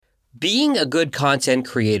Being a good content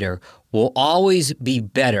creator will always be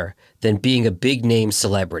better than being a big-name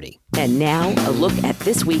celebrity. And now, a look at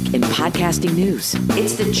this week in podcasting news.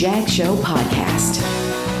 It's the Jag Show Podcast.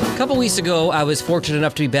 A couple weeks ago, I was fortunate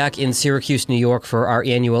enough to be back in Syracuse, New York for our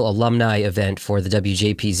annual alumni event for the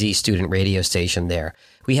WJPZ student radio station there.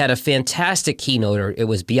 We had a fantastic keynoter. It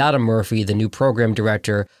was Beata Murphy, the new program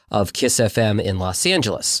director of KISS FM in Los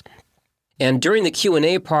Angeles. And during the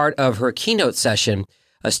Q&A part of her keynote session,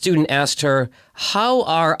 a student asked her, how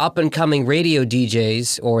are up-and-coming radio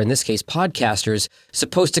DJs, or in this case podcasters,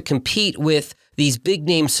 supposed to compete with these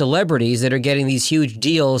big-name celebrities that are getting these huge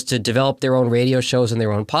deals to develop their own radio shows and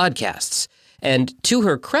their own podcasts? And to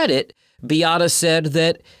her credit, Beata said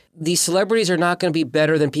that these celebrities are not going to be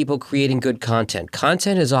better than people creating good content.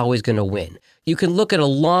 Content is always going to win. You can look at a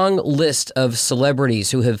long list of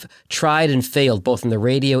celebrities who have tried and failed both in the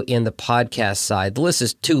radio and the podcast side. The list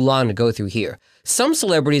is too long to go through here. Some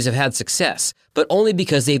celebrities have had success, but only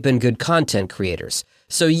because they've been good content creators.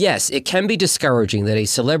 So yes, it can be discouraging that a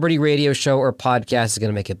celebrity radio show or podcast is going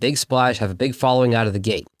to make a big splash, have a big following out of the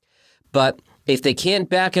gate. But if they can't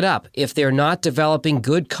back it up, if they're not developing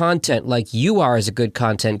good content like you are as a good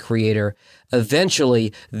content creator,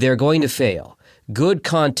 eventually they're going to fail. Good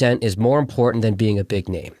content is more important than being a big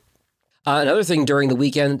name. Another thing during the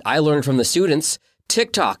weekend I learned from the students,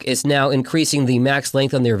 TikTok is now increasing the max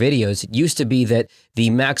length on their videos. It used to be that the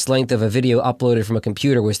max length of a video uploaded from a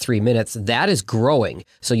computer was 3 minutes. That is growing.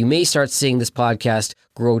 So you may start seeing this podcast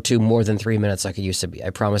grow to more than 3 minutes like it used to be. I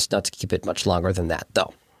promise not to keep it much longer than that,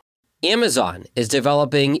 though. Amazon is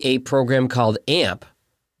developing a program called AMP,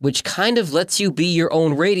 which kind of lets you be your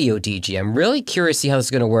own radio DJ. I'm really curious to see how this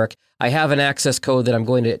is going to work. I have an access code that I'm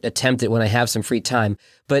going to attempt it when I have some free time.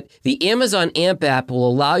 But the Amazon AMP app will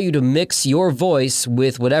allow you to mix your voice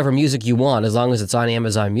with whatever music you want, as long as it's on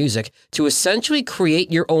Amazon Music, to essentially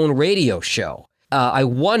create your own radio show. I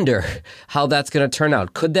wonder how that's going to turn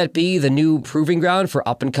out. Could that be the new proving ground for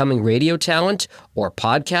up-and-coming radio talent or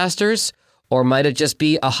podcasters? Or might it just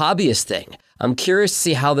be a hobbyist thing? I'm curious to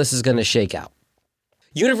see how this is going to shake out.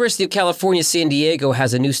 University of California, San Diego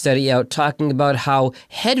has a new study out talking about how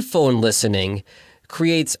headphone listening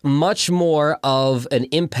creates much more of an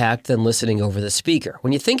impact than listening over the speaker.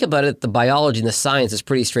 When you think about it, the biology and the science is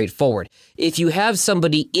pretty straightforward. If you have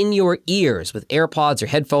somebody in your ears with AirPods or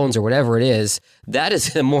headphones or whatever it is, that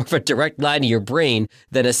is more of a direct line to your brain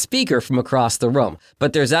than a speaker from across the room.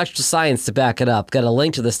 But there's actual science to back it up. Got a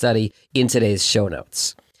link to the study in today's show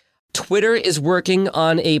notes. Twitter is working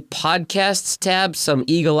on a podcasts tab. Some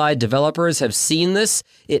eagle-eyed developers have seen this.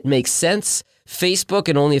 It makes sense. Facebook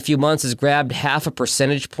in only a few months has grabbed 0.5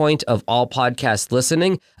 percentage point of all podcast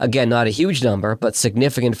listening. Again, not a huge number, but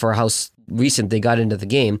significant for how recent they got into the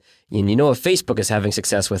game. And you know, if Facebook is having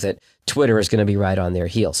success with it, Twitter is going to be right on their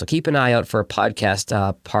heels. So keep an eye out for a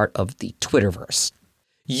podcast part of the Twitterverse.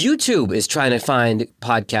 YouTube is trying to find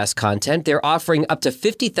podcast content. They're offering up to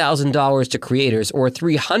 $50,000 to creators or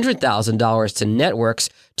 $300,000 to networks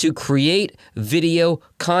to create video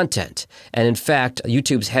content. And in fact,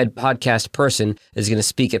 YouTube's head podcast person is going to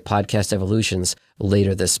speak at Podcast Evolutions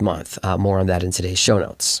later this month. More on that in today's show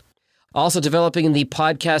notes. Also developing in the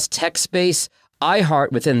podcast tech space,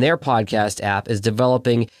 iHeart, within their podcast app, is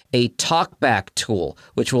developing a talkback tool,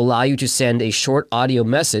 which will allow you to send a short audio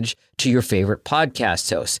message to your favorite podcast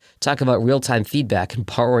host. Talk about real-time feedback and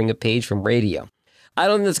borrowing a page from radio. I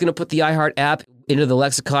don't think that's going to put the iHeart app into the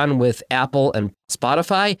lexicon with Apple and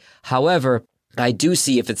Spotify. However, I do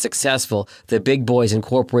see, if it's successful, the big boys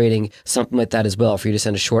incorporating something like that as well for you to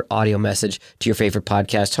send a short audio message to your favorite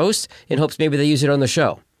podcast host in hopes maybe they use it on the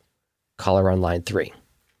show. Caller on line 3.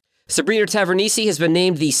 Sabrina Tavernise has been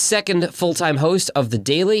named the second full-time host of The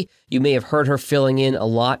Daily. You may have heard her filling in a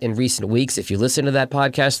lot in recent weeks. If you listen to that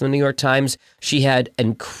podcast in the New York Times, she had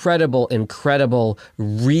incredible,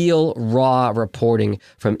 real, raw reporting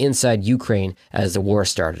from inside Ukraine as the war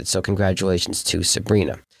started. So congratulations to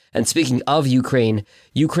Sabrina. And speaking of Ukraine,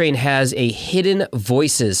 Ukraine has a Hidden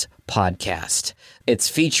Voices podcast. It's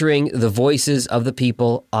featuring the voices of the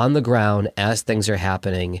people on the ground as things are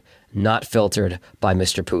happening, not filtered by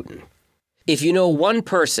Mr. Putin. If you know one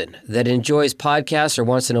person that enjoys podcasts or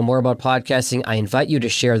wants to know more about podcasting, I invite you to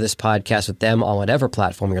share this podcast with them on whatever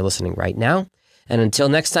platform you're listening right now. And until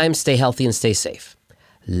next time, stay healthy and stay safe.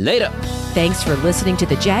 Later. Thanks for listening to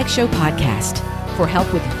the Jag Show podcast. For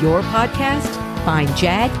help with your podcast, find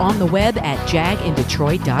Jag on the web at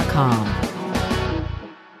jagindetroit.com.